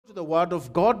To the Word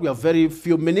of God, we have very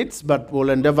few minutes, but we'll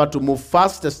endeavor to move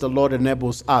fast as the Lord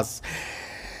enables us.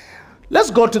 Let's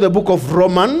go to the book of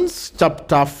Romans,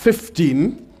 chapter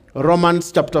 15. Romans,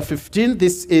 chapter 15.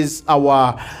 This is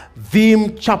our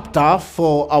theme chapter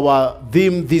for our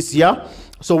theme this year.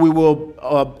 So we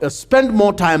will spend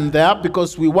more time there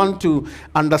because we want to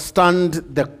understand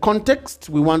the context.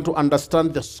 We want to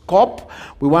understand the scope.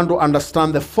 We want to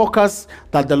understand the focus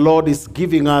that the Lord is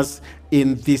giving us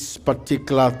in this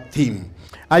particular theme.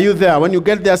 Are you there? When you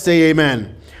get there, say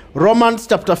amen. Romans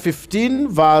chapter 15,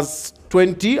 verse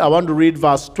 20. I want to read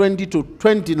verse 20 to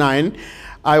 29.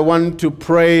 I want to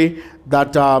pray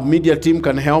that our media team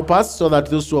can help us so that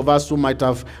those of us who might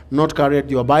have not carried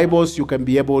your Bibles, you can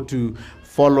be able to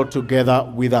follow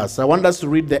together with us. I want us to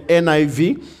read the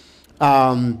NIV.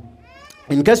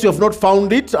 In case you have not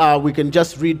found it, we can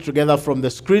just read together from the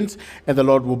screens and the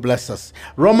Lord will bless us.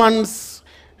 Romans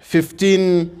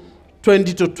 15,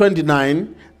 20 to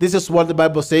 29. This is what the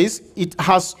Bible says. It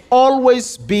has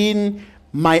always been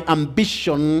my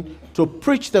ambition to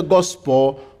preach the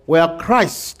gospel where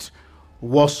Christ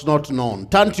was not known.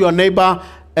 Turn to your neighbor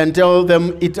and tell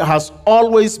them, it has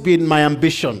always been my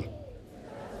ambition.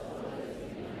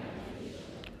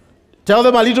 Tell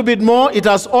them a little bit more. It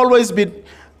has always been.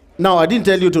 Now, I didn't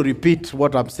tell you to repeat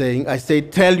what I'm saying. I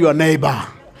said, tell your neighbor.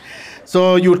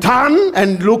 So you turn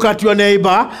and look at your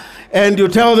neighbor and you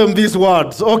tell them these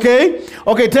words, okay?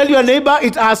 Okay, tell your neighbor,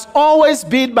 it has always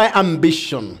been my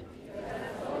ambition.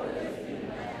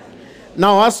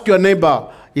 Now ask your neighbor,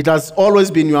 it has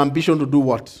always been your ambition to do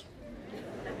what?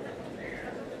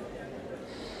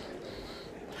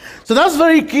 So that's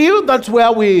very key. That's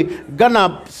where we're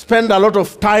gonna spend a lot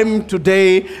of time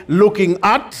today looking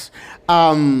at,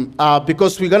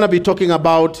 because we're gonna be talking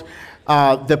about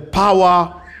the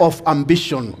power of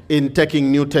ambition in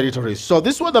taking new territories. So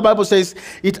this is what the Bible says.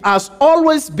 It has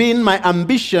always been my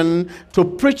ambition to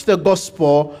preach the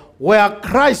gospel where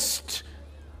Christ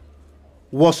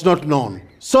was not known,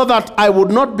 so that I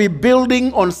would not be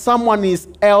building on someone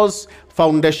else's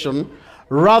foundation.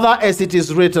 Rather, as it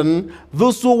is written,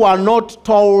 those who were not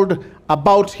told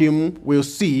about him will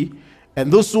see,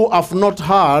 and those who have not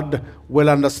heard will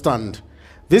understand.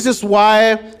 This is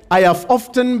why I have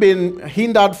often been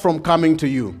hindered from coming to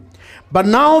you. But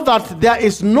now that there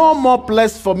is no more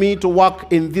place for me to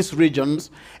work in these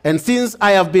regions, and since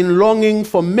I have been longing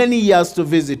for many years to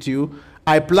visit you,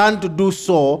 I plan to do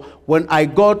so when I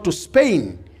go to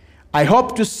Spain. I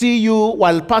hope to see you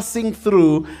while passing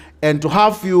through and to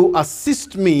have you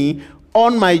assist me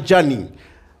on my journey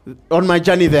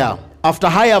there, after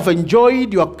I have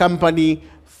enjoyed your company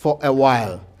for a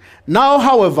while. Now,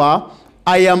 however,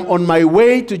 I am on my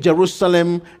way to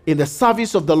Jerusalem in the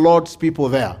service of the Lord's people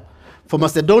there. For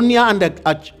Macedonia and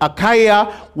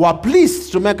Achaia were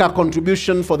pleased to make a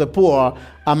contribution for the poor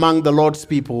among the Lord's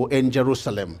people in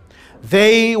Jerusalem.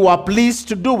 They were pleased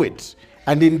to do it,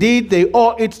 and indeed they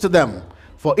owe it to them.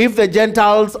 For if the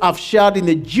Gentiles have shared in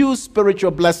the Jews' spiritual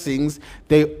blessings,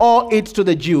 they owe it to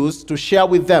the Jews to share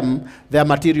with them their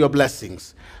material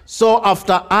blessings. So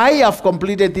after I have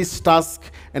completed this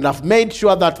task and have made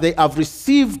sure that they have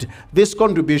received this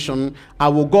contribution, I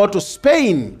will go to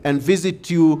Spain and visit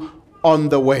you on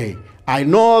the way. I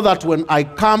know that when I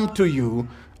come to you,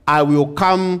 I will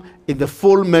come in the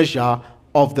full measure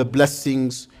of the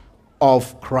blessings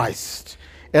of Christ.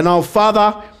 And now,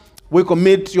 Father, we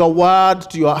commit your word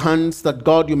to your hands, that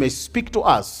God, you may speak to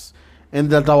us and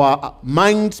that our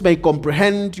minds may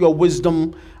comprehend your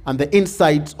wisdom and the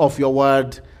insights of your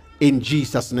word. In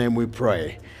Jesus' name we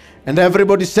pray. And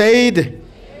everybody said,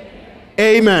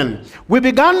 Amen. We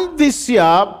began this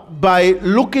year by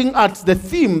looking at the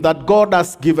theme that God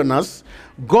has given us.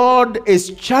 God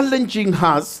is challenging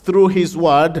us through his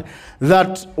word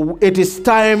that it is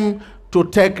time to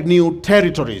take new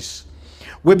territories.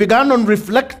 We began on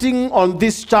reflecting on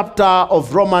this chapter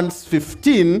of Romans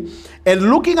 15 and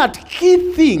looking at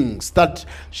key things that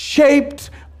shaped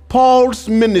Paul's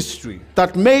ministry,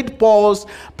 that made Paul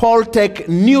take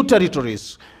new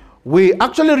territories. We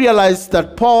actually realized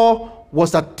that Paul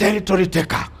was a territory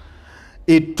taker.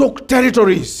 He took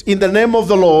territories in the name of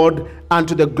the Lord and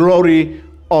to the glory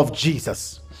of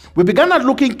Jesus. We began at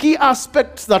looking key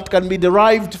aspects that can be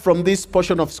derived from this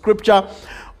portion of scripture.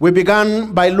 We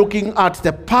began by looking at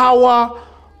the power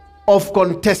of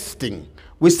contesting.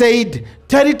 We said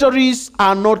territories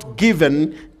are not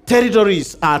given,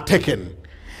 territories are taken.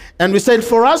 And we said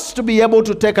for us to be able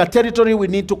to take a territory, we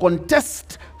need to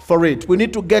contest for it. We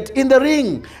need to get in the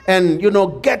ring and,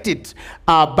 get it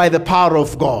by the power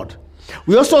of God.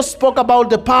 We also spoke about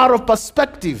the power of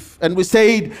perspective, and we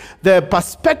said the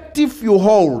perspective you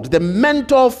hold, the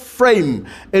mental frame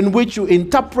in which you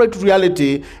interpret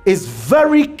reality, is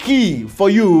very key for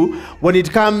you when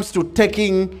it comes to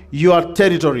taking your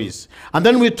territories. And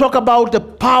then we talk about the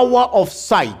power of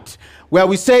sight, where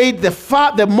we said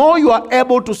the more you are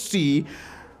able to see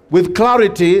with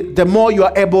clarity, the more you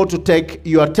are able to take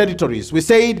your territories. We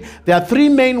said there are three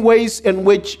main ways in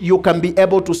which you can be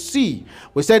able to see.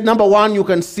 We said number one, you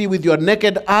can see with your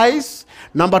naked eyes.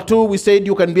 Number two, we said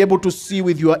you can be able to see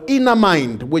with your inner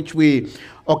mind, which we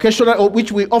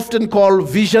often call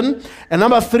vision. And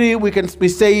number three, we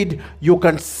said you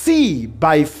can see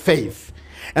by faith.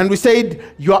 And we said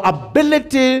your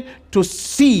ability to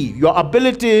see, your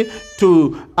ability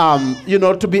to,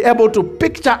 to be able to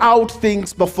picture out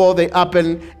things before they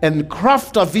happen and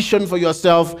craft a vision for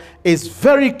yourself is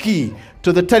very key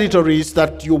to the territories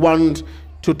that you want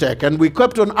to take. And we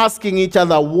kept on asking each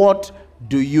other, what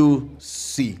do you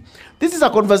see? This is a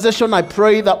conversation I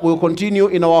pray that will continue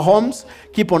in our homes.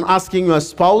 Keep on asking your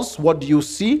spouse, what do you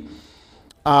see?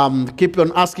 Keep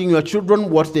on asking your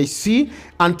children what they see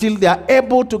until they are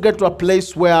able to get to a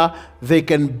place where they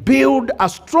can build a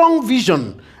strong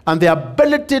vision and the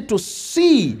ability to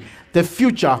see the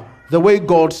future the way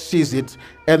God sees it,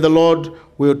 and the Lord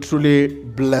will truly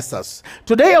bless us.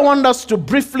 Today I want us to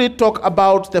briefly talk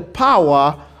about the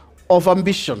power of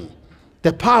ambition.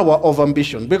 The power of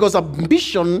ambition, because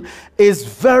ambition is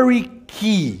very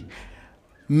key.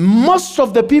 Most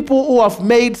of the people who have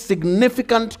made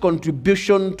significant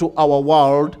contribution to our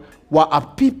world were a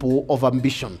people of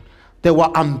ambition. They were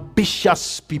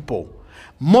ambitious people.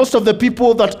 Most of the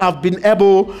people that have been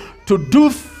able to do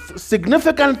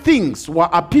significant things were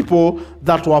a people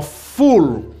that were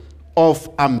full of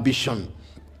ambition.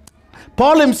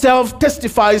 Paul himself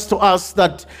testifies to us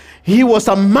that he was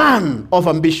a man of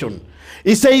ambition.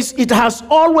 He says, it has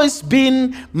always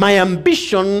been my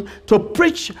ambition to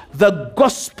preach the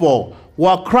gospel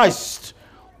where Christ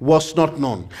was not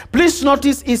known. Please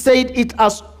notice he said it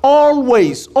has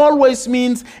always. Always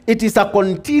means it is a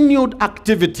continued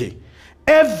activity.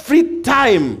 Every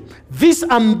time, this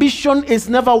ambition is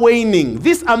never waning.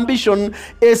 This ambition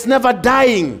is never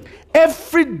dying.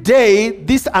 Every day,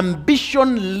 this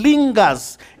ambition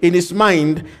lingers in his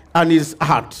mind and his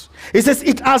heart. He says,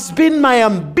 it has been my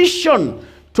ambition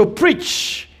to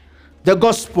preach the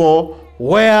gospel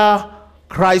where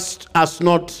Christ has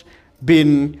not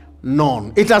been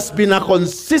known. It has been a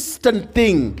consistent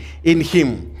thing in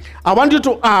him. I want you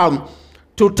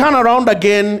to turn around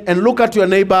again and look at your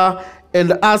neighbor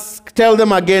and tell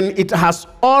them again, it has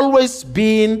always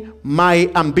been my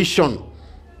ambition.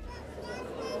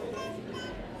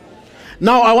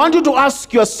 Now, I want you to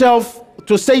ask yourself,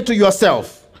 to say to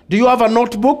yourself, do you have a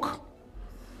notebook?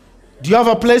 Do you have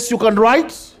a place you can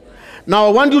write? Now, I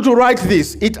want you to write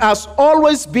this. It has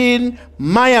always been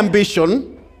my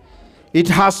ambition. It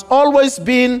has always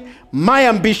been my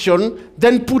ambition.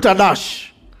 Then put a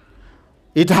dash.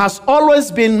 It has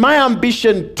always been my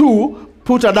ambition to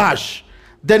put a dash.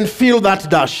 Then fill that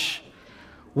dash.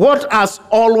 What has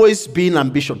always been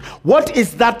ambition? What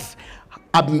is that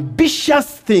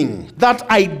ambitious thing, that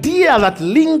idea that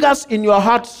lingers in your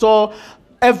heart so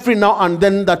every now and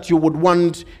then that you would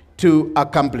want to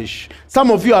accomplish? Some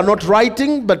of you are not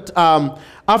writing, but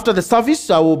after the service,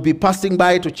 I will be passing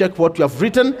by to check what you have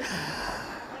written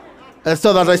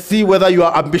so that I see whether you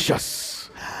are ambitious.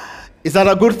 Is that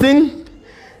a good thing?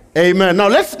 Amen. Now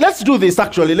let's do this.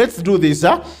 Actually, let's do this.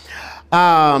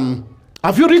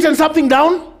 Have you written something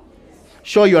down?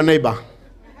 Show your neighbor.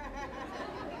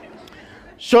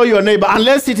 Show your neighbor,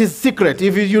 unless it is secret.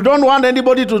 If you don't want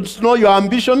anybody to know your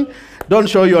ambition, don't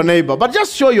show your neighbor. But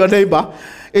just show your neighbor.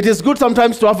 It is good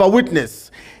sometimes to have a witness.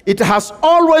 It has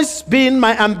always been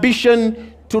my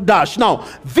ambition to dash. Now,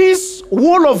 this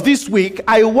whole of this week,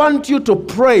 I want you to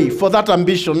pray for that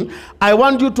ambition. I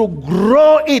want you to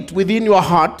grow it within your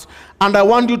heart. And I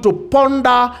want you to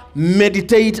ponder,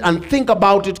 meditate, and think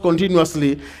about it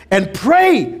continuously. And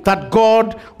pray that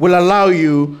God will allow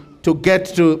you to get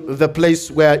to the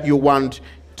place where you want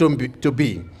to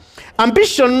be.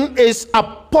 Ambition is a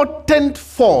potent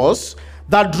force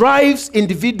that drives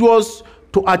individuals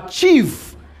to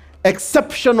achieve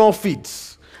exceptional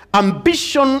feats.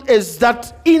 Ambition is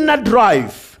that inner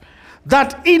drive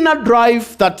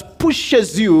that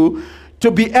pushes you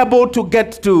to be able to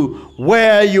get to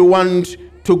where you want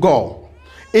to go.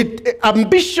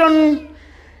 Ambition,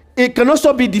 it can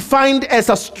also be defined as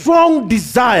a strong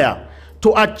desire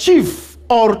to achieve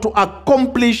or to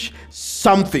accomplish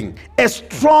something. A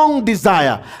strong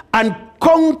desire,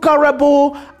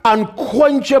 unconquerable,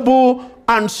 unquenchable,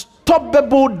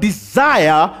 unstoppable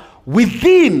desire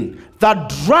within that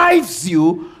drives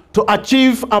you to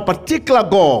achieve a particular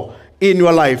goal in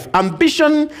your life.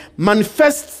 Ambition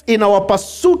manifests in our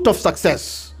pursuit of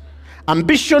success.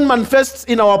 Ambition manifests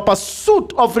in our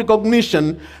pursuit of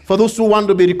recognition for those who want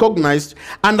to be recognized.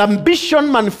 And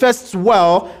ambition manifests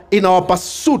well in our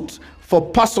pursuit for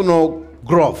personal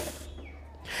growth.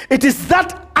 It is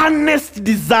that earnest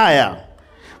desire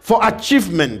for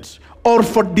achievement or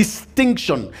for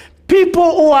distinction.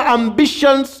 People who are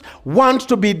ambitious want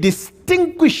to be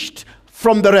distinguished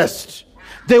from the rest.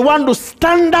 They want to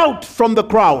stand out from the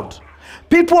crowd.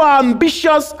 People who are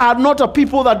ambitious are not a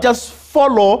people that just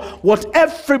follow what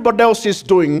everybody else is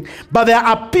doing, but there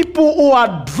are people who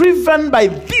are driven by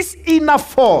this inner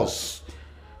force,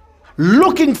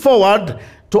 looking forward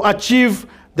to achieve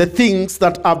the things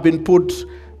that have been put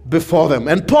before them.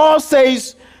 And Paul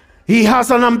says he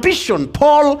has an ambition.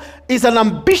 Paul is an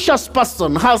ambitious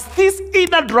person, has this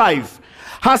inner drive,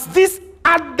 has this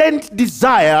ardent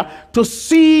desire to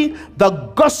see the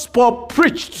gospel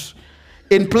preached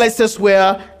in places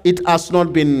where it has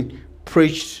not been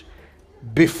preached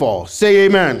before. Say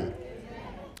amen. Amen.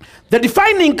 The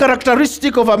defining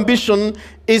characteristic of ambition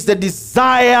is the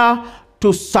desire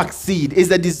to succeed, is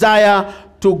the desire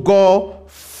to go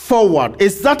forward.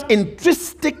 It's that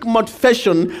intrinsic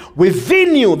motivation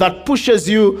within you that pushes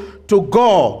you to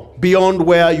go beyond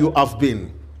where you have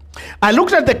been. I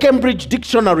looked at the Cambridge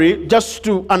Dictionary just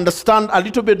to understand a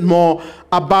little bit more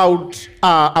about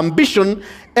ambition,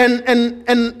 and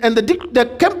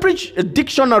the Cambridge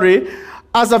Dictionary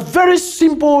has a very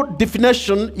simple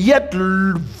definition, yet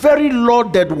very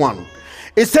loaded one.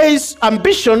 It says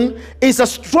ambition is a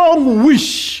strong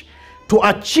wish to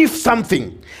achieve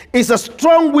something. It's a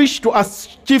strong wish to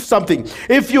achieve something.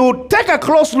 If you take a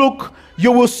close look,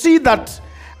 you will see that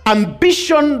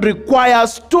ambition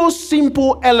requires two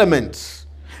simple elements.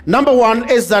 Number one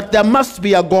is that there must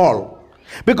be a goal,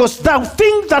 because the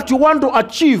thing that you want to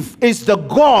achieve is the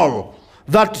goal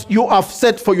that you have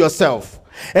set for yourself.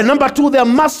 And number two, there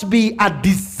must be a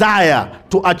desire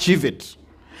to achieve it.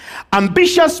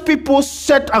 Ambitious people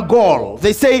set a goal.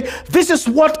 They say, this is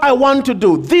what I want to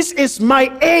do. This is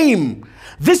my aim.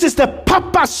 This is the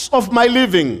purpose of my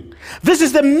living. This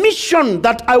is the mission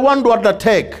that I want to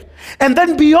undertake. And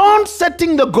then beyond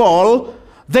setting the goal,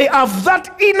 they have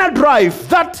that inner drive,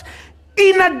 that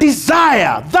inner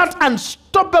desire, that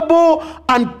unstoppable,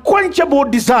 unquenchable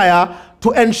desire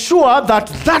to ensure that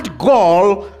that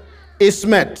goal is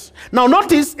met. Now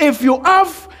notice, if you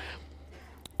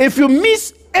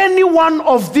miss any one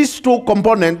of these two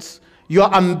components,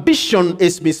 your ambition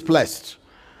is misplaced.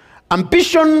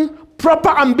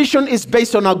 Proper ambition is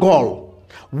based on a goal.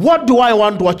 What do I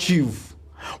want to achieve?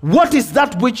 What is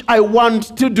that which I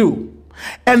want to do?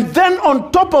 And then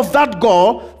on top of that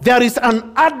goal, there is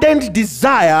an ardent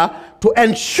desire to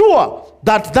ensure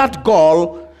that that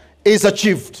goal is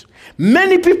achieved.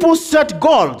 Many people set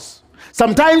goals.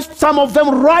 Sometimes some of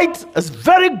them write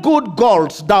very good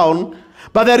goals down,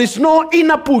 but there is no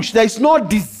inner push. There is no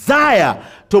desire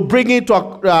to bring it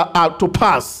to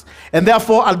pass. And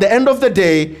therefore, at the end of the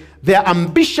day, their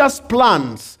ambitious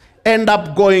plans end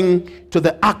up going to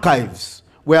the archives,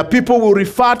 where people will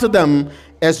refer to them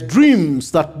as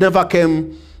dreams that never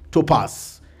came to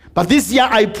pass. But this year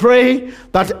I pray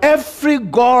that every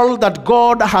goal that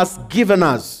God has given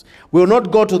us will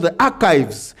not go to the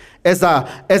archives as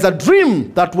a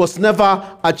dream that was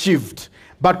never achieved,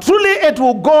 but truly it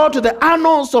will go to the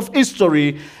annals of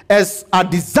history as a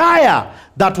desire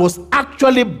that was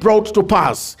actually brought to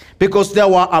pass, because there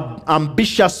were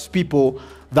ambitious people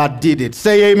that did it.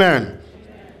 Say amen.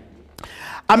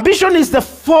 Ambition is the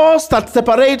force that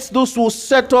separates those who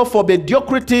settle for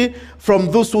mediocrity from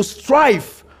those who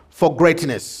strive for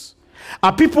greatness.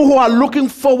 People who are looking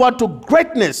forward to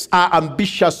greatness are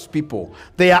ambitious people.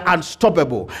 They are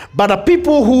unstoppable. But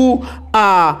people who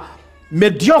are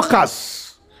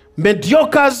mediocres,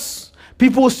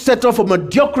 people who settle for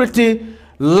mediocrity,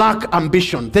 lack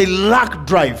ambition. They lack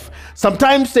drive.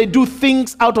 Sometimes they do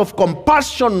things out of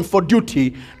compassion for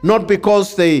duty, not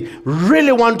because they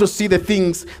really want to see the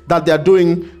things that they're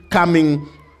doing coming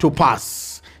to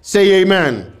pass. Say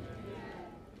amen.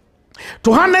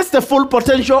 To harness the full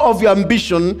potential of your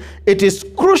ambition, it is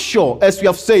crucial, as we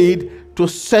have said, to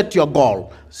set your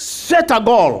goal. Set a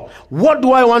goal. What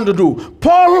do I want to do?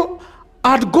 Paul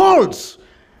had goals.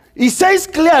 He says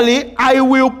clearly, I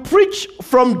will preach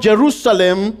from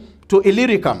Jerusalem to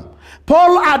Illyricum.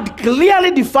 Paul had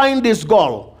clearly defined his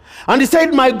goal. And he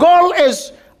said, my goal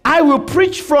is I will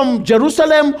preach from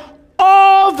Jerusalem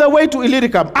all the way to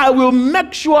Illyricum. I will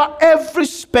make sure every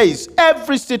space,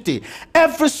 every city,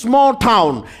 every small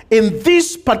town in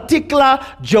this particular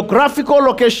geographical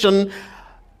location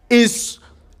is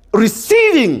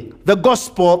receiving the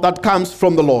gospel that comes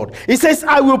from the Lord. He says,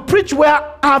 I will preach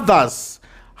where others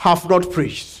have not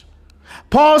preached.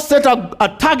 Paul set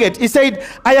a target. He said,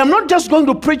 I am not just going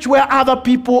to preach where other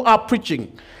people are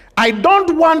preaching. I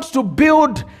don't want to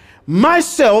build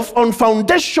myself on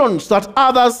foundations that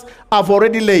others have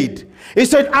already laid. He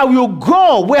said, I will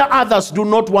go where others do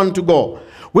not want to go.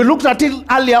 We looked at it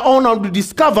earlier on and we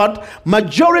discovered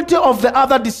majority of the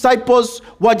other disciples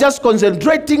were just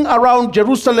concentrating around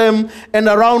Jerusalem and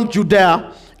around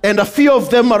Judea, and a few of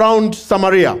them around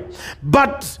Samaria.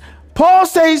 But Paul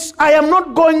says, I am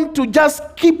not going to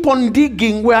just keep on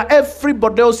digging where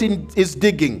everybody else is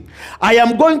digging. I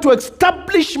am going to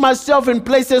establish myself in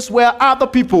places where other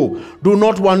people do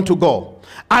not want to go.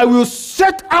 I will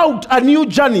set out a new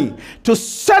journey to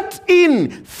set in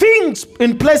things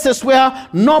in places where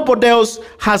nobody else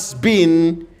has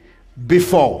been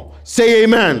before. Say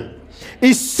amen.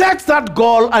 He sets that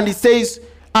goal and he says,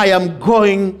 I am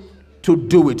going to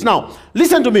do it. Now,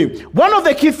 listen to me. One of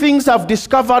the key things I've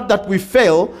discovered that we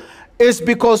fail is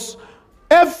because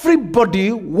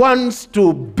everybody wants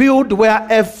to build where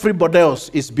everybody else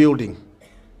is building.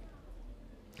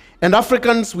 And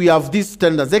Africans, we have these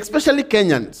tendencies, especially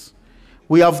Kenyans.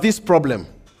 We have this problem.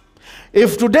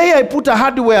 If today I put a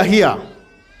hardware here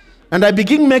and I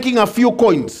begin making a few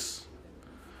coins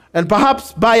and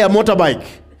perhaps buy a motorbike,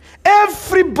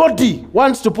 everybody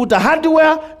wants to put a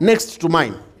hardware next to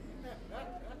mine.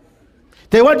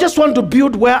 They just want to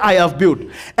build where I have built.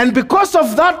 And because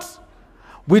of that,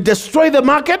 we destroy the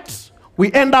market.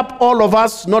 We end up, all of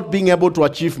us, not being able to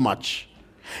achieve much.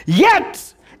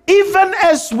 Yet, even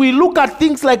as we look at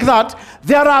things like that,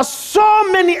 there are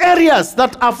so many areas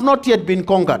that have not yet been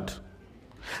conquered.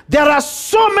 There are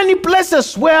so many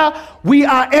places where we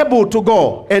are able to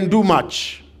go and do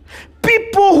much.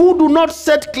 People who do not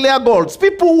set clear goals,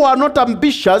 people who are not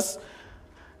ambitious,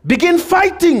 begin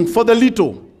fighting for the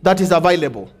little that is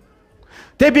available.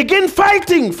 They begin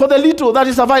fighting for the little that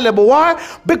is available. Why?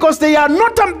 Because they are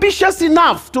not ambitious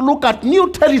enough to look at new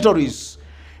territories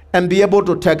and be able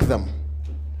to take them.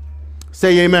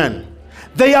 Say amen.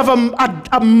 They have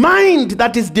a mind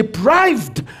that is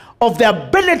deprived of the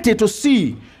ability to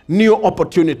see new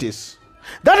opportunities.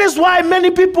 That is why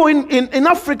many people in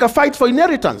Africa fight for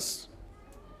inheritance.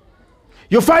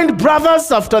 You find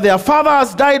brothers, after their father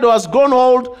has died or has grown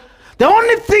old, the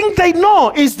only thing they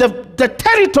know is the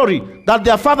territory that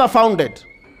their father founded.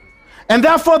 And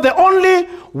therefore, the only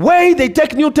way they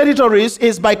take new territories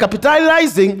is by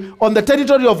capitalizing on the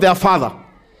territory of their father.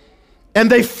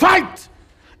 And they fight.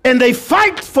 And they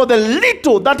fight for the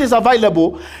little that is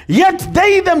available, yet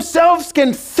they themselves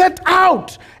can set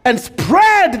out and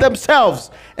spread themselves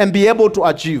and be able to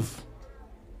achieve.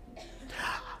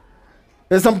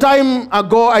 And some time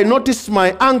ago, I noticed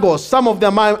my uncles, some of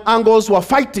my uncles were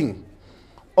fighting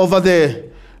over the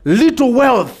little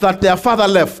wealth that their father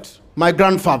left, my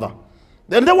grandfather.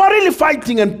 And they were really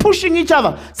fighting and pushing each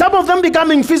other, some of them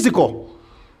becoming physical.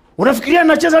 Unafikiria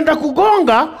nacheza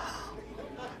nitakugonga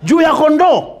juu ya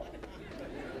kondoo.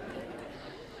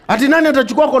 Ati nani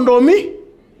atachukua kondoo mi?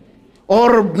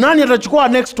 Or nani atachukua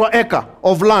an extra acre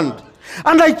of land?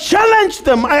 And I challenged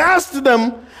them, I asked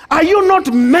them, are you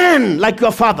not men like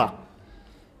your father?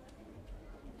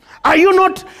 Are you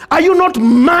not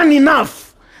man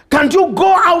enough? Can't you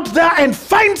go out there and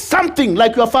find something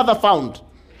like your father found?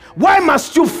 Why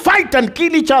must you fight and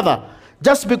kill each other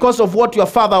just because of what your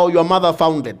father or your mother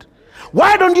founded?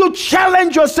 Why don't you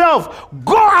challenge yourself?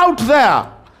 Go out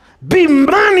there. Be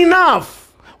man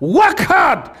enough. Work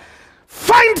hard.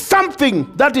 Find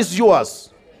something that is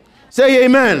yours. Say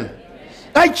amen.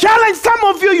 I challenge some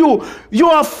of you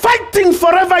are fighting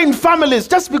forever in families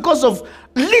just because of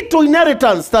little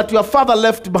inheritance that your father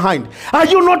left behind. Are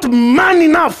you not man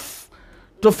enough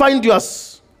to find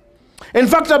yours? In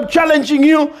fact, I'm challenging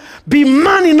you, be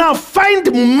man enough,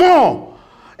 find more.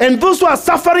 And those who are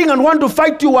suffering and want to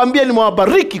fight you, waambie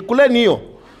nimewabariki, kuleni hiyo.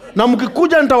 Na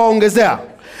mkikuja nitawaongezea.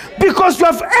 Because you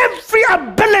have every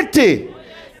ability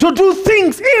to do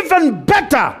things even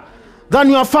better than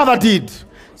your father did.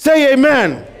 Say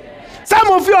amen.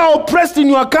 Some of you are oppressed in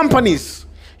your companies.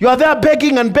 You are there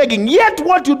begging and begging. Yet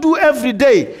what you do every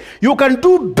day, you can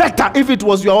do better if it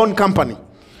was your own company.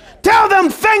 Tell them,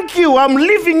 thank you, I'm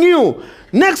leaving you.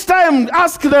 Next time,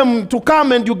 ask them to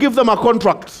come and you give them a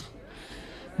contract.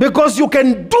 Because you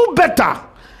can do better.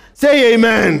 Say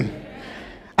amen.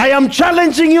 I am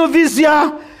challenging you this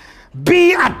year.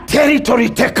 Be a territory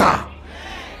taker.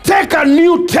 take a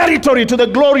new territory to the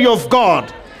glory of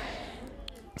God.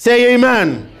 Say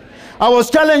amen. I was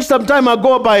challenged some time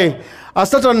ago by a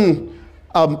certain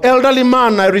elderly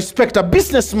man I respect, a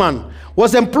businessman,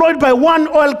 was employed by one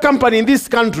oil company in this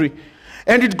country.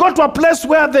 And it got to a place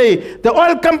where the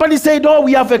oil company said, oh,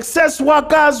 we have excess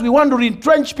workers, we want to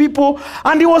retrench people.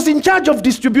 And he was in charge of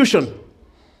distribution.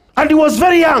 And he was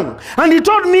very young. And he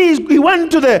told me he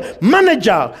went to the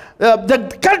manager,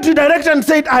 the country director, and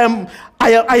said,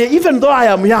 even though I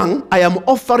am young, I am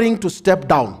offering to step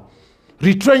down.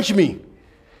 Retrench me.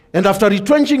 And after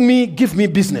retrenching me, give me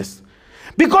business.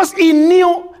 Because he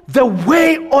knew the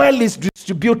way oil is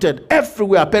distributed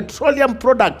everywhere, petroleum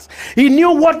products. He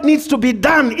knew what needs to be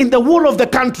done in the whole of the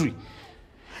country.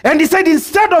 And he said,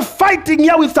 instead of fighting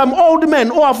here with some old men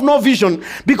who have no vision,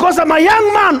 because I'm a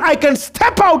young man, I can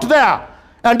step out there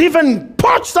and even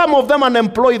poach some of them and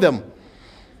employ them.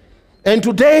 And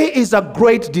today is a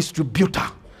great distributor.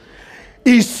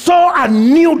 He saw a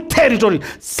new territory.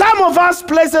 Some of us,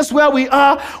 places where we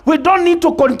are, we don't need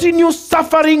to continue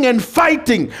suffering and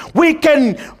fighting. We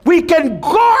can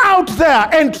go out there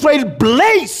and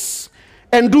trailblaze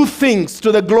and do things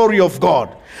to the glory of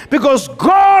God. Because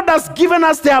God has given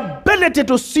us the ability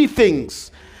to see things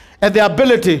and the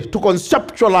ability to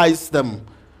conceptualize them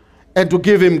and to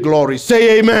give Him glory.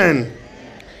 Say amen. Amen.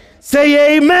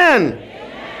 Say amen.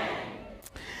 Amen.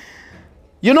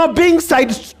 You know, being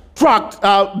sidetracked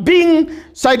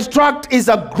is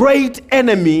a great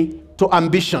enemy to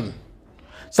ambition.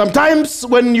 Sometimes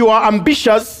when you are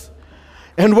ambitious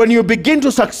and when you begin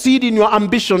to succeed in your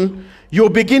ambition, you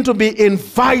begin to be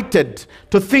invited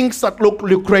to things that look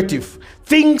lucrative,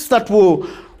 things that will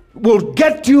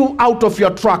get you out of your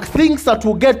track, things that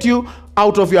will get you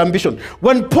out of your ambition.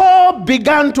 When Paul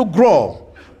began to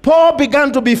grow, Paul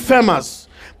began to be famous,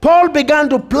 Paul began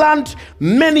to plant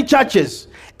many churches,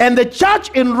 and the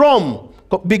church in Rome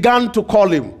began to call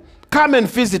him, come and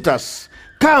visit us.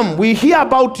 Come, we hear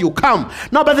about you, come.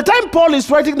 Now, by the time Paul is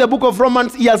writing the book of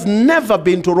Romans, he has never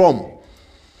been to Rome.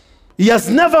 He has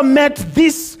never met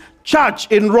this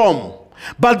church in Rome.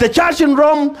 But the church in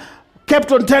Rome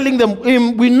kept on telling them,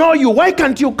 we know you, why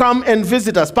can't you come and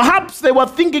visit us? Perhaps they were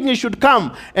thinking he should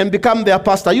come and become their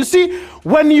pastor. You see,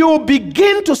 when you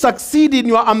begin to succeed in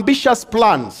your ambitious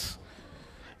plans,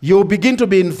 you begin to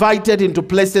be invited into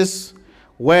places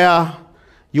where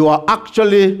your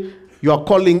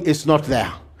calling is not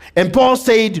there. And Paul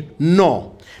said,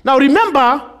 no. Now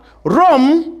remember,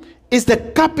 Rome is the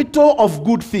capital of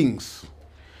good things.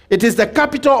 It is the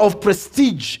capital of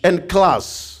prestige and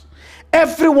class.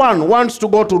 Everyone wants to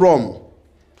go to Rome.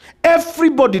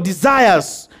 Everybody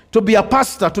desires to be a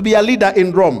pastor, to be a leader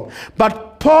in Rome.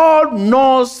 But Paul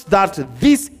knows that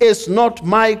this is not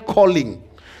my calling.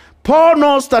 Paul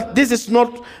knows that this is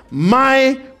not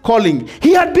my calling.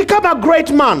 He had become a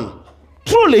great man.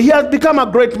 Truly, he had become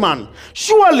a great man.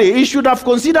 Surely, he should have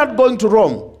considered going to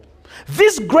Rome.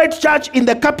 This great church in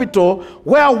the capital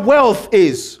where wealth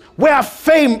is, where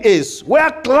fame is,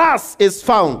 where class is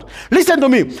found. Listen to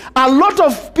me. A lot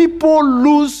of people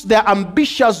lose their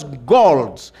ambitious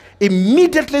goals.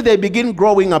 Immediately they begin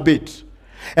growing a bit.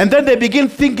 And then they begin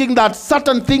thinking that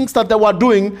certain things that they were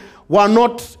doing were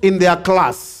not in their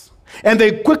class. And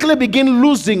they quickly begin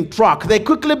losing track. They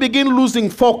quickly begin losing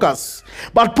focus.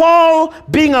 But Paul,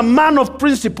 being a man of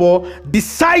principle,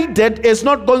 decided is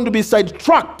not going to be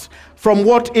sidetracked from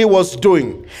what he was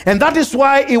doing. And that is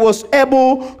why he was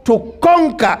able to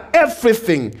conquer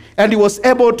everything. And he was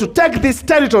able to take these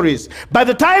territories. By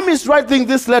the time he's writing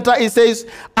this letter, he says,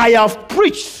 I have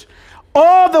preached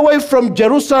all the way from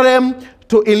Jerusalem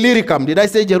to Illyricum. Did I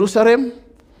say Jerusalem?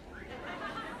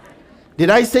 Did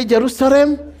I say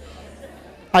Jerusalem?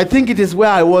 I think it is where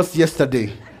I was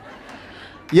yesterday.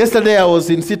 Yesterday I was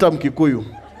in Sitam Kikuyu.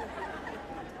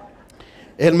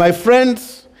 And my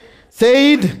friends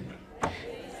said,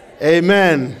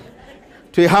 amen.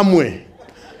 To Hamwe.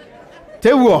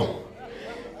 Tewo.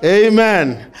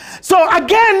 Amen. So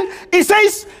again, he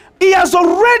says, he has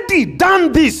already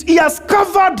done this. He has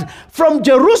covered from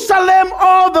Jerusalem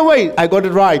all the way. I got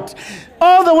it right.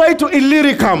 All the way to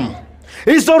Illyricum.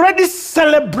 He's already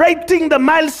celebrating the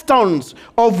milestones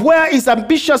of where his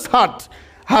ambitious heart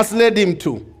has led him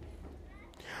to.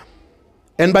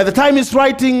 And by the time he's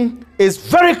writing, it's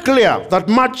very clear that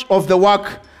much of the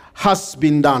work has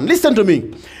been done. Listen to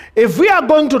me. If we are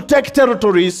going to take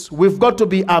territories, we've got to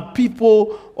be a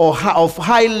people of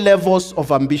high levels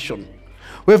of ambition.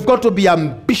 We've got to be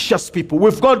ambitious people.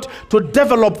 We've got to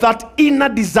develop that inner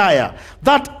desire,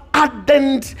 that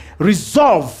ardent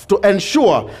resolve to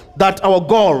ensure that our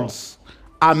goals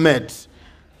are met.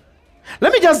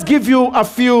 Let me just give you a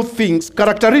few things,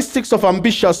 characteristics of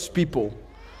ambitious people.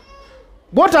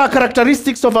 What are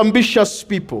characteristics of ambitious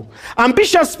people?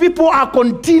 Ambitious people are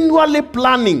continually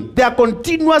planning. They are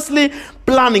continuously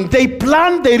planning. They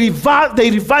plan, they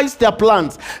revise their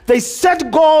plans. They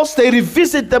set goals, they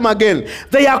revisit them again.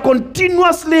 They are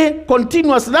continuously.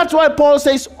 That's why Paul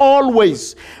says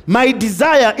always. My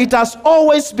desire, it has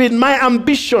always been my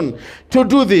ambition to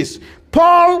do this.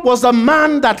 Paul was a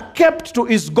man that kept to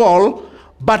his goal,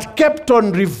 but kept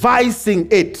on revising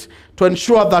it to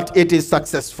ensure that it is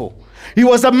successful. He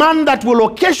was a man that will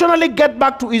occasionally get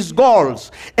back to his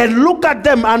goals and look at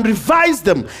them and revise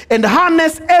them and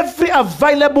harness every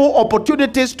available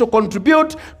opportunities to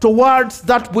contribute towards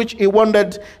that which he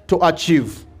wanted to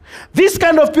achieve. These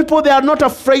kind of people, they are not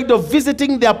afraid of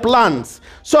visiting their plans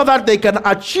so that they can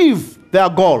achieve their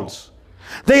goals.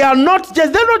 They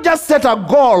don't just set a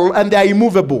goal and they are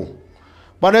immovable.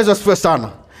 But there's a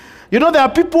sana. You know, there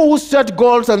are people who set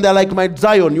goals and they're like Mount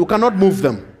Zion. You cannot move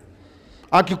them.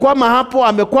 Akikwama hapo,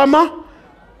 amekwama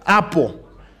hapo.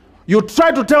 You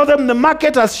try to tell them the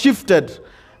market has shifted.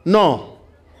 No.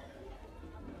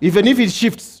 Even if it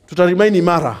shifts, to remain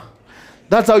imara.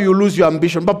 That's how you lose your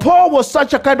ambition. But Paul was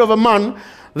such a kind of a man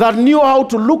that knew how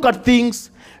to look at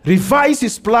things, revise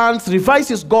his plans, revise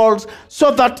his goals,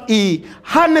 so that he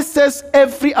harnesses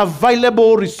every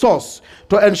available resource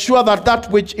to ensure that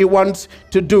that which he wants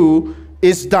to do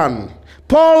is done.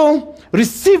 Paul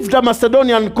received a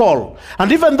Macedonian call,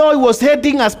 and even though he was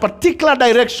heading a particular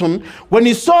direction, when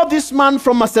he saw this man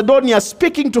from Macedonia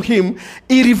speaking to him,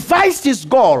 he revised his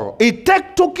goal. He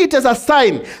took it as a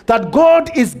sign that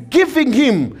God is giving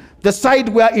him the side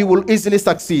where he will easily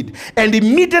succeed. And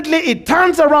immediately he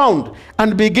turns around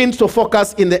and begins to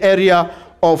focus in the area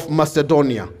of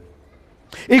Macedonia.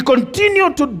 He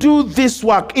continued to do this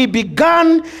work. He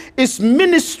began his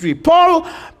ministry. Paul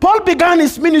began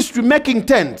his ministry making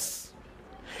tents.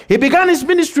 He began his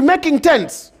ministry making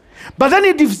tents. But then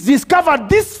he discovered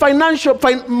this financial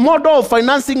model of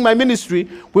financing my ministry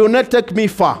will not take me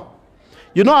far.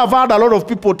 You know, I've heard a lot of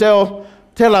people tell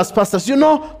us, pastors, you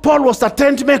know, Paul was a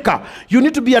tent maker. You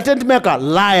need to be a tent maker.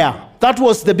 Liar. That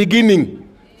was the beginning.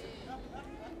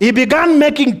 He began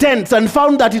making tents and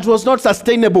found that it was not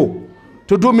sustainable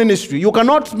to do ministry. You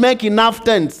cannot make enough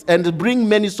tents and bring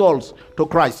many souls to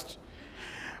Christ.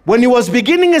 When he was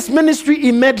beginning his ministry,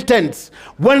 he made tents.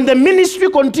 When the ministry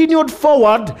continued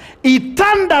forward, he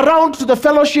turned around to the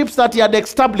fellowships that he had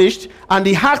established and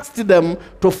he asked them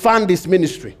to fund his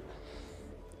ministry.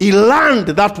 He learned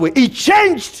that way. He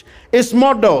changed his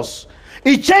models.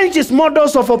 He changed his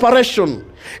models of operation.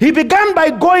 He began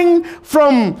by going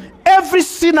from every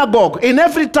synagogue in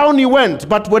every town he went,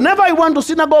 but whenever he went to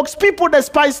synagogues, people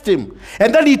despised him.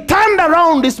 And then he turned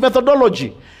around his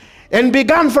methodology and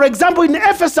began, for example, in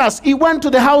Ephesus, he went to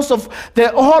the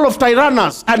hall of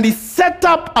Tyrannus and he set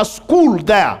up a school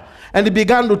there and he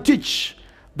began to teach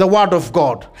the word of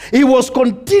God. He was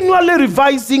continually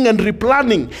revising and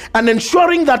replanning and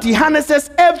ensuring that he harnesses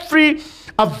every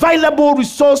available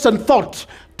resource and thought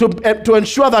to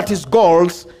ensure that his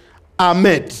goals are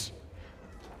met.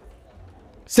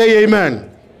 Say amen.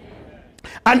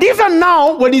 And even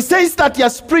now, when he says that he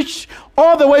has preached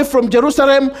all the way from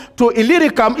Jerusalem to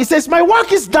Illyricum, he says, my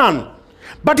work is done.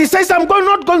 But he says, I'm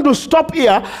not going to stop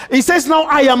here. He says, now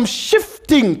I am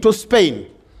shifting to Spain.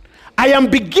 I am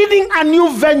beginning a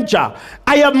new venture.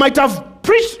 Might have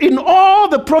preached in all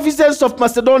the provinces of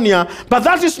Macedonia, but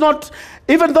that is not,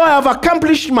 even though I have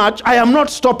accomplished much, I am not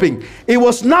stopping. He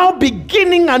was now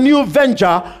beginning a new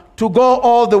venture to go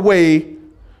all the way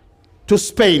to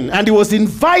Spain. And he was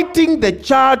inviting the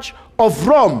church of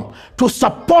Rome to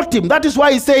support him. That is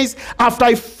why he says, after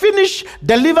I finish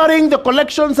delivering the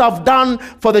collections I've done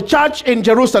for the church in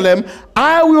Jerusalem,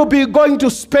 I will be going to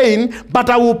Spain, but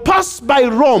I will pass by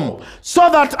Rome so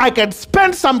that I can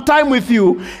spend some time with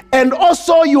you, and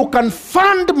also you can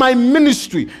fund my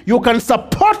ministry. You can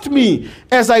support me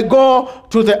as I go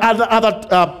to the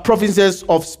other provinces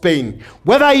of Spain.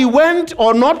 Whether he went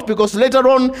or not, because later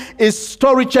on his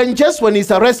story changes when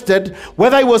he's arrested,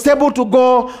 whether he was able to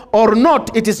go or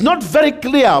not, it is not very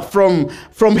clear from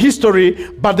history,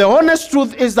 but the honest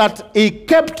truth is that he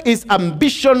kept his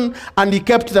ambition and he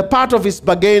kept the part of his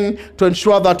bargain to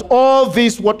ensure that all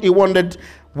this, what he wanted,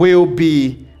 will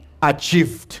be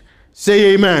achieved.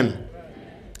 Say amen.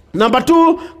 Number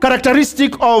two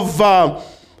characteristic of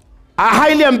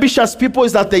highly ambitious people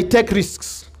is that they take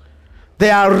risks.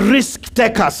 They are risk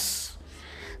takers.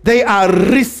 They are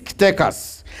risk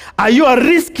takers. Are you a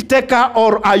risk taker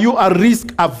or are you a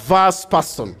risk averse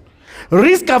person?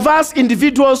 Risk averse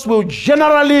individuals will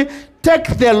generally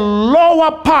take the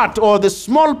lower part or the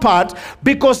small part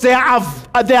because they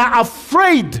are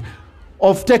afraid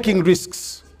of taking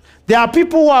risks. There are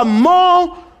people who are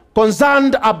more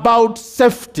concerned about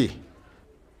safety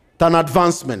than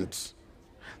advancement.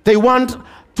 They want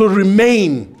to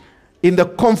remain in the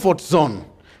comfort zone.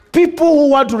 People who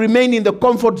want to remain in the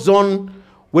comfort zone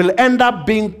will end up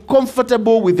being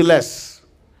comfortable with less.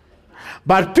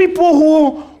 But people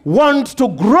who want to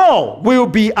grow will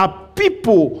be a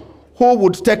people who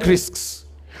would take risks.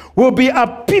 Will be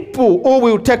a people who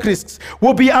will take risks.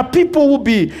 Will be a people who will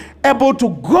be able to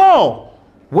go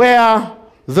where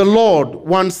the Lord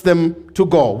wants them to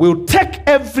go. Will take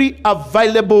every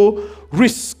available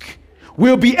risk.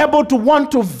 Will be able to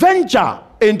want to venture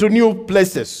into new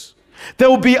places. There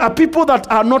will be a people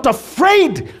that are not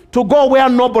afraid to go where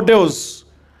nobody else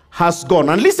has gone.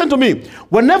 And listen to me,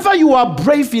 whenever you are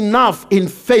brave enough in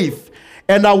faith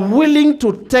and are willing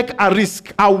to take a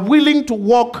risk, are willing to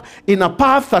walk in a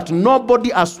path that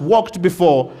nobody has walked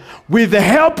before, with the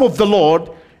help of the Lord,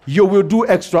 you will do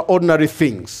extraordinary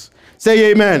things.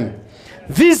 Say amen.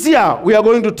 This year, we are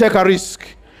going to take a risk.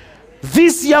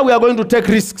 This year, we are going to take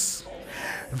risks.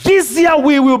 This year,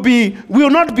 we will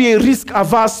not be a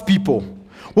risk-averse people.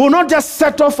 We will not just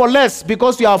settle for less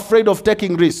because we are afraid of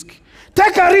taking risk.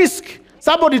 Take a risk.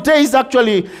 Somebody says,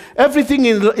 actually, everything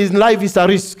in life is a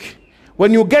risk.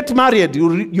 When you get married,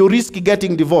 you risk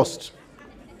getting divorced.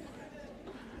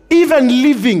 Even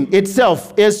living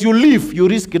itself, as you live, you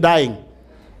risk dying.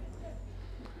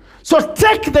 So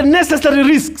take the necessary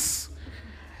risks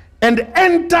and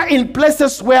enter in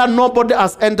places where nobody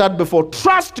has entered before.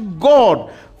 Trust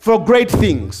God for great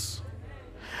things.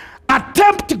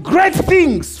 Attempt great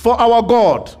things for our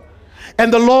God,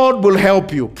 and the Lord will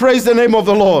help you. Praise the name of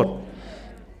the Lord.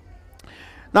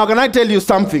 Now, can I tell you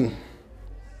something?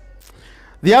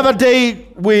 The other day,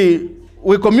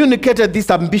 we communicated this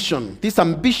ambition, this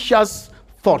ambitious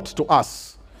thought to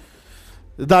us,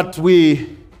 that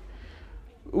we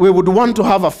would want to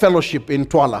have a fellowship in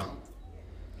Twala.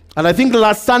 And I think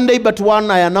last Sunday, but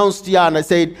one, I announced here and I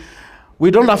said,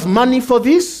 we don't have money for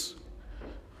this,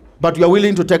 but we are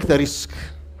willing to take the risk.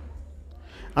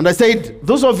 And I said,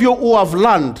 those of you who have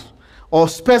land or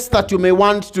space that you may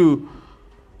want to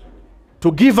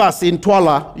give us in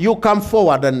Twala, you come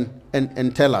forward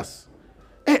and tell us.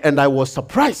 And I was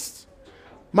surprised.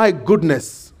 My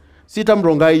goodness, Sita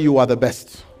Mrongai, you are the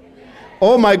best.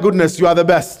 Oh my goodness, you are the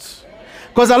best.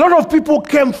 Because a lot of people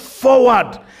came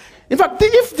forward. In fact,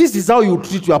 if this is how you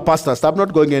treat your pastors, I'm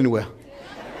not going anywhere.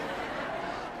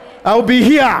 I'll be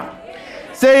here.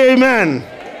 Say amen.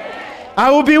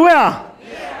 I will be where?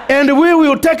 And we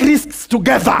will take risks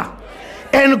together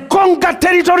and conquer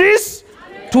territories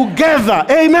together.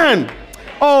 Amen.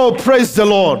 Oh, praise the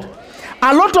Lord.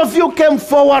 A lot of you came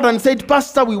forward and said,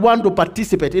 Pastor, we want to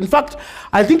participate. In fact,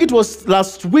 I think it was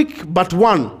last week, but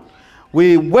one.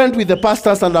 We went with the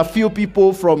pastors and a few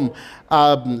people from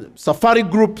safari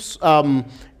groups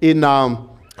in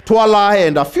Twala,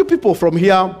 and a few people from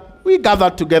here. We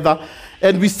gathered together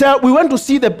and we went to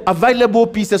see the available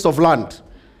pieces of land.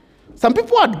 Some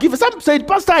people had given, some said,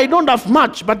 Pastor, I don't have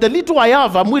much, but the little I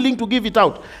have, I'm willing to give it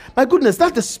out. My goodness,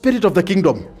 that's the spirit of the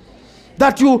kingdom.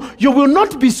 That you will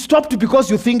not be stopped because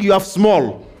you think you have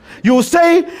small. You will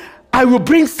say, I will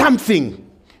bring something.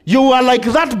 You are like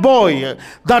that boy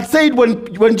that said when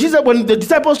the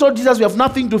disciples told Jesus, we have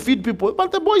nothing to feed people.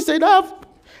 But the boy said, I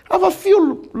have a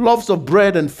few loaves of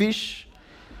bread and fish.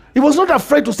 He was not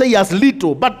afraid to say he has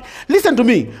little. But listen to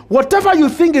me. Whatever you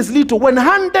think is little, when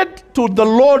handed to the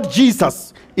Lord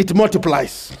Jesus, it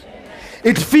multiplies.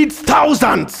 It feeds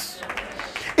thousands.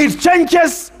 It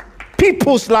changes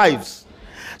people's lives.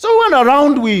 So we went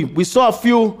around, we saw a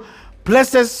few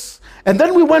places, and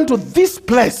then we went to this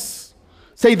place.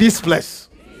 Say this place.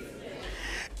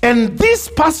 And this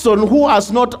person who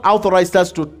has not authorized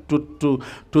us to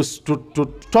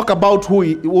talk about who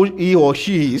he or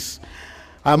she is,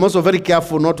 I'm also very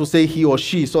careful not to say he or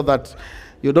she so that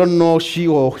you don't know she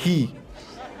or he.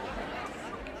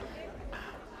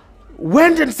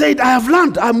 Went and said, I have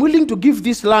land. I'm willing to give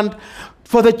this land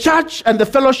for the church and the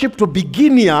fellowship to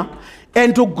begin here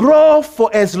and to grow for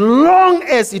as long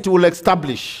as it will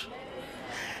establish.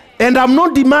 And I'm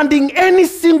not demanding any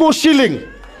single shilling.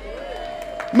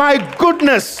 My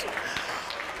goodness.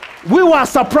 We were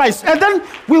surprised. And then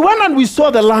we went and we saw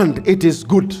the land. It is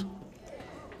good.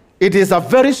 It is a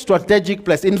very strategic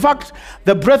place. In fact,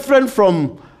 the brethren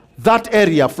from that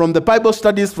area, from the Bible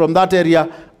studies from that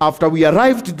area, after we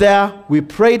arrived there, we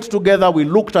prayed together, we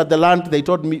looked at the land. They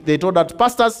told us,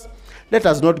 pastors, let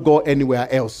us not go anywhere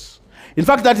else. In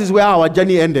fact, that is where our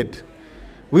journey ended.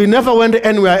 We never went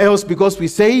anywhere else because we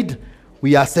said,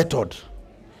 we are settled.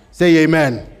 Say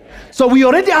amen. So we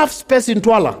already have space in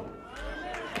Twala.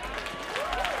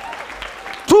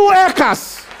 2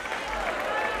 acres.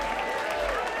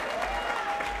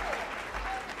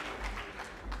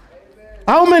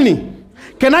 How many?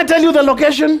 Can I tell you the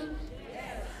location?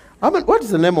 What is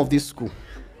the name of this school?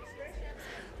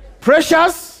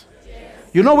 Precious?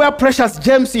 You know where Precious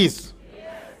James is?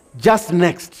 Just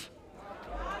next.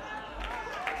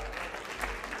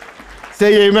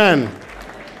 Say amen.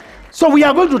 So we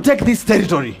are going to take this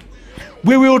territory.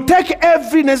 We will take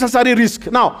every necessary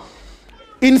risk. Now,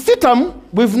 in Sitam,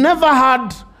 we've never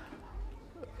had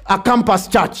a campus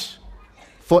church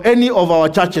for any of our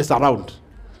churches around.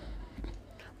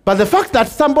 But the fact that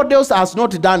somebody else has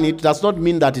not done it does not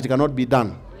mean that it cannot be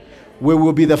done. We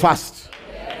will be the first.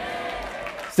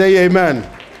 Say amen.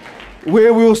 We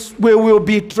will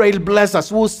be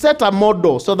trailblazers. We will set a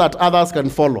model so that others can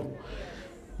follow.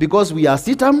 Because we are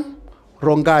Sitam,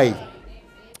 Rongai.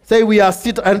 Say we are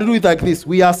Sitam, and do it like this.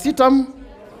 We are Sitam.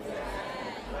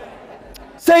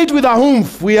 Say it with a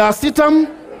humph. We are Sitam.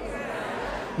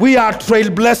 We are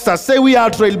trailblazers. Say we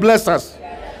are trailblazers.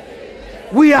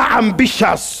 We are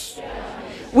ambitious.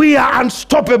 We are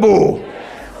unstoppable.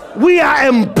 We are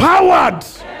empowered.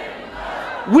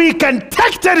 We can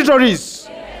take territories.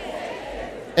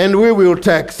 And we will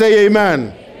take. Say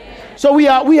amen. So we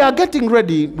are getting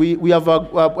ready. We have.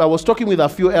 I was talking with a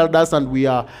few elders, and we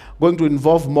are going to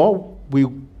involve more.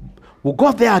 We'll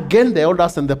go there again. The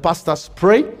elders and the pastors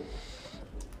pray,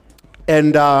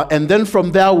 and then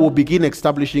from there we'll begin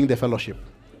establishing the fellowship.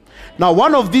 Now,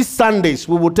 one of these Sundays,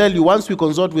 we will tell you, once we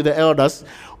consult with the elders,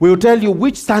 we will tell you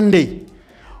which Sunday,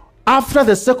 after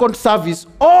the second service,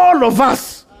 all of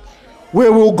us, we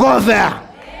will go there.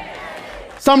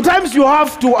 Sometimes you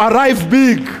have to arrive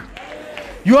big.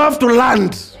 You have to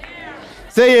land.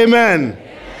 Say amen.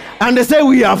 And they say,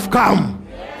 we have come.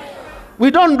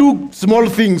 We don't do small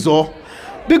things,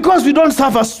 because we don't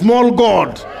serve a small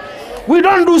God. We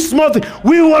don't do small things.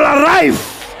 We will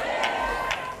arrive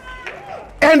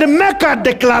and make a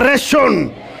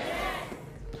declaration.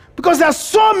 Because there are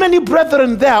so many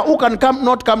brethren there who can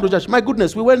not come to church. My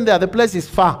goodness, we went there. The place is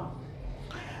far.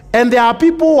 And there are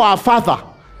people who are farther.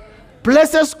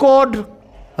 Places called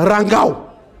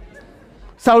Rangau.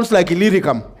 Sounds like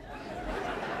Illyricum.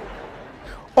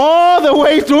 All the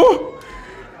way to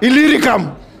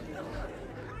Illyricum.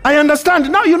 I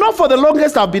understand. Now, for the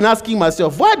longest I've been asking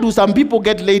myself, why do some people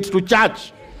get late to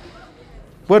church?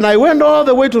 When I went all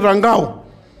the way to Rangau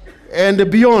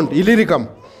and beyond Illyricum,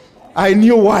 I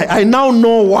knew why. I now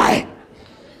know why.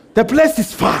 The place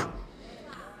is far,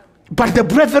 but the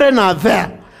brethren are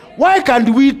there. Why can't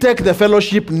we take the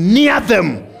fellowship near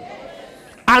them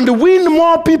and win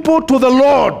more people to the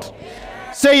Lord?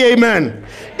 Say amen.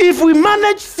 If we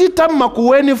manage Sitam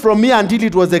Makueni from here until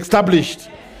it was established,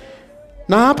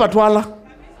 na hapa Twala,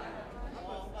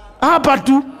 hapa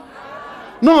tu,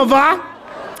 Nova,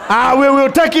 we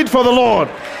will take it for the Lord.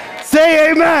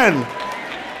 Say amen.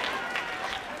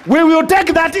 We will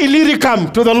take that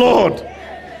Illyricum to the Lord.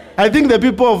 I think the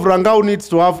people of Rangau needs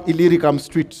to have Illyricum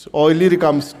Street or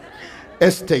Illyricum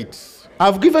Estates.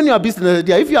 I've given you a business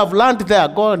idea. If you have land there,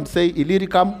 go and say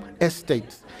Illyricum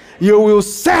Estates. You will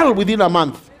sell within a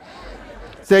month.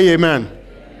 Say amen.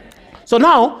 So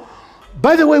now,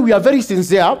 by the way, we are very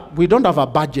sincere. We don't have a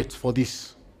budget for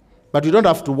this. But we don't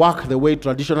have to work the way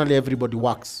traditionally everybody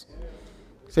works.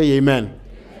 Say amen.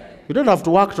 We don't have to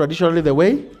work traditionally the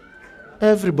way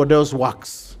everybody else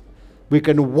works. We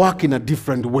can work in a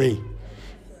different way.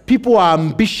 People are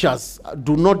ambitious,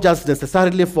 do not just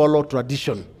necessarily follow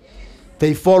tradition.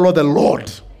 They follow the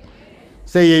Lord.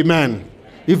 Say amen.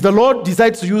 If the Lord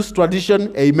decides to use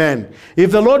tradition, amen.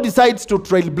 If the Lord decides to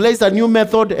trailblaze a new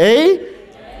method,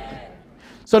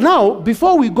 So now,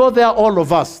 before we go there, all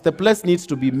of us, the place needs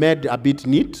to be made a bit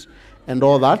neat and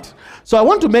all that. So I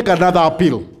want to make another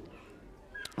appeal.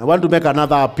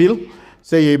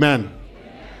 Say amen.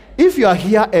 If you are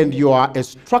here and you are a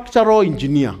structural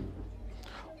engineer,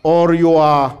 or you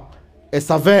are a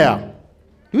surveyor,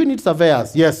 do you need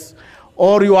surveyors? Yes.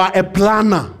 Or you are a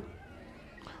planner,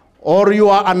 or you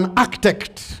are an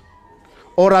architect,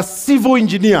 or a civil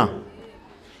engineer,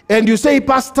 and you say,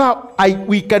 Pastor,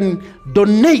 we can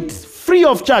donate free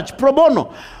of charge, pro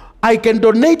bono. I can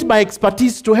donate my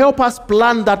expertise to help us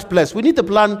plan that place. We need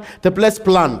the place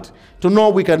planned to know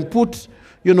we can put,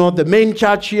 the main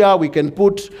church here, we can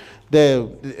put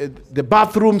the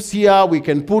bathrooms here, we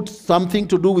can put something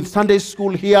to do with Sunday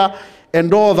school here,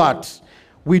 and all that.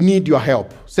 We need your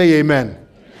help. Say amen.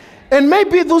 And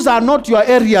maybe those are not your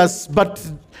areas, but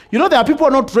there are people who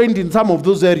are not trained in some of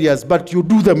those areas, but you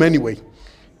do them anyway.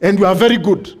 And you are very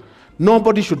good.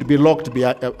 Nobody should be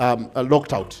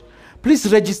locked out.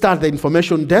 Please register at the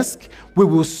information desk. We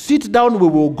will sit down, we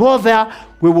will go there,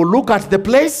 we will look at the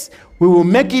place, we will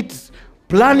make it,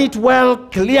 plan it well,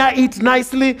 clear it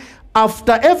nicely.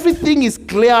 After everything is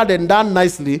cleared and done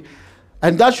nicely,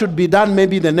 and that should be done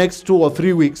maybe in the next 2 or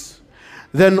 3 weeks,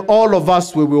 then all of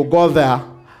us, we will go there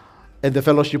and the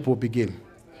fellowship will begin.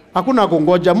 Hakuna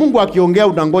kungoja. Mungu akiongea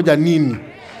unangoja nini?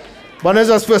 Bwana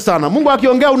Yesu asifiwe sana. Mungu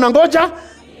akiongea unangoja?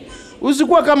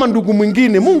 Usikuwa kama ndugu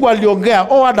mwingine. Mungu aliongea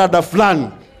dada fulani.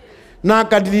 Na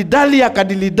akadilidali,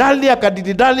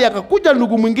 akakuja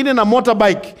ndugu mwingine na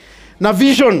motorbike na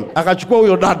vision, akachukua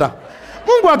huyo dada.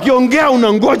 Mungu akiongea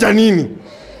unangoja nini?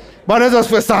 Bwana Yesu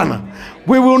asifiwe sana.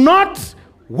 We will not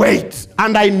wait,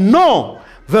 and I know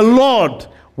the Lord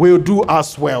will do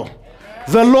us well.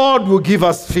 The Lord will give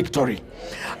us victory.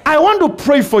 I want to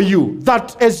pray for you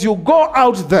that as you go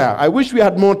out there, I wish we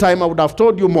had more time, I would have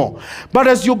told you more. But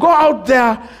as you go out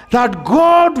there, that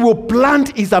God will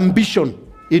plant his ambition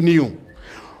in you.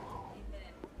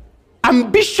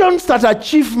 Ambitions that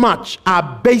achieve much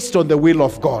are based on the will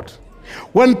of God.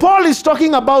 When Paul is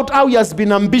talking about how he has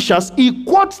been ambitious, he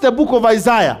quotes the book of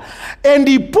Isaiah, and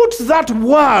he puts that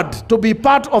word to be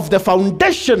part of the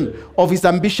foundation of his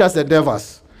ambitious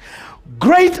endeavors.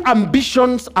 Great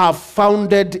ambitions are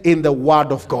founded in the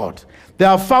word of God. They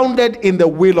are founded in the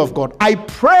will of God. I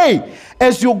pray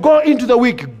as you go into the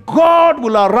week, God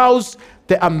will arouse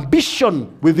the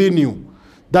ambition within you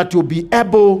that you'll be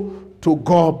able to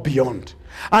go beyond.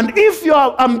 And if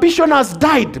your ambition has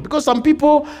died, because some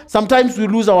people, sometimes we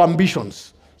lose our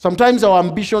ambitions. Sometimes our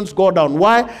ambitions go down.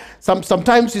 Why?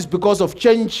 Sometimes it's because of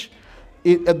change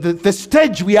in the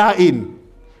stage we are in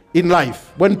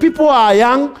life. When people are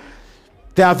young,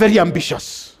 they are very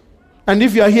ambitious. And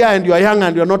if you are here and you are young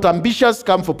and you are not ambitious,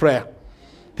 come for prayer.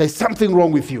 There's something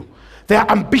wrong with you. They are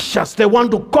ambitious. They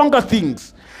want to conquer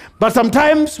things. But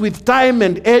sometimes with time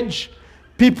and age,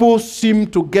 people seem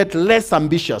to get less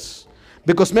ambitious.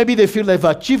 Because maybe they feel they've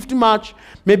achieved much.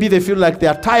 Maybe they feel like they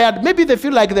are tired. Maybe they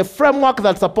feel like the framework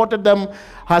that supported them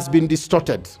has been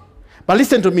distorted. But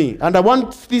listen to me. And I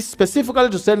want this specifically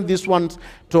to send this one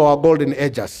to our golden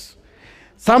agers.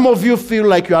 Some of you feel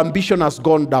like your ambition has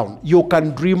gone down. You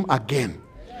can dream again.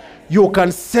 You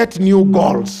can set new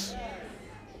goals.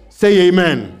 Say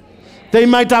amen. They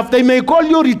may call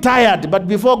you retired, but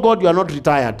before God, you are not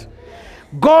retired.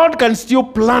 God can still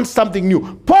plant something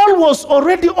new. Paul was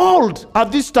already old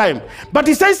at this time. But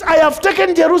he says, I have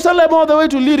taken Jerusalem all the way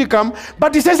to Illyricum.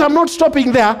 But he says, I'm not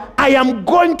stopping there. I am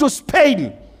going to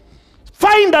Spain.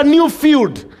 Find a new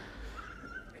field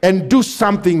and do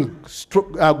something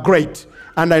great.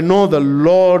 And I know the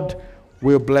Lord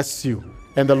will bless you.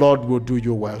 And the Lord will do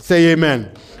you well. Say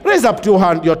amen. Raise up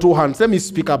your two hands. Let me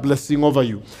speak a blessing over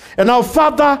you. And now,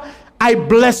 Father, I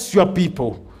bless your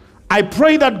people. I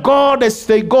pray that God, as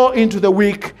they go into the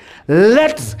week,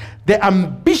 let the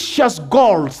ambitious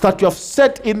goals that you have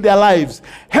set in their lives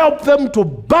help them to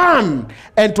burn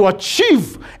and to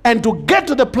achieve and to get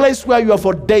to the place where you have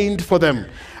ordained for them.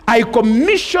 I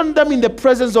commission them in the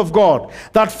presence of God,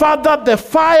 that Father, the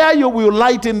fire you will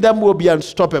light in them will be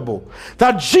unstoppable.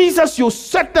 That Jesus, you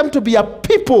set them to be a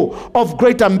people of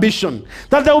great ambition.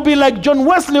 That they will be like John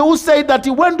Wesley, who said that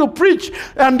he went to preach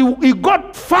and he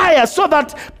got fire so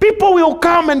that people will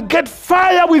come and get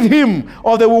fire with him,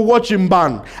 or they will watch him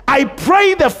burn. I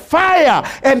pray the fire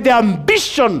and the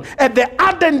ambition and the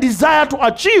ardent desire to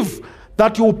achieve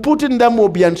that you put in them will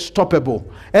be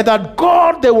unstoppable. And that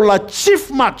God, they will achieve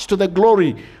much to the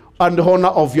glory and the honor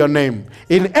of your name.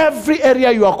 In every area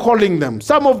you are calling them.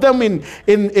 Some of them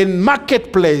in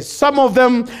marketplace. Some of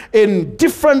them in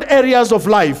different areas of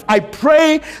life. I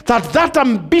pray that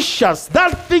ambitious,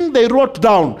 that thing they wrote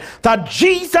down, that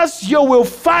Jesus, you will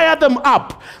fire them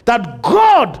up. That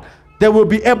God, they will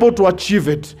be able to achieve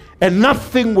it. And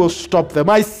nothing will stop them.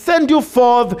 I send you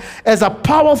forth as a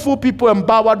powerful people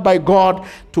empowered by God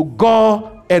to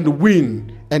go and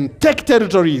win and take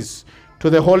territories to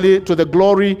the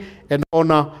glory and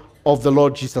honor of the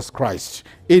Lord Jesus Christ.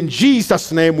 In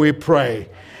Jesus' name we pray.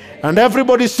 And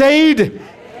everybody said,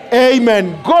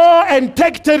 amen. Go and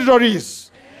take territories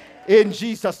in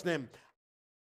Jesus' name.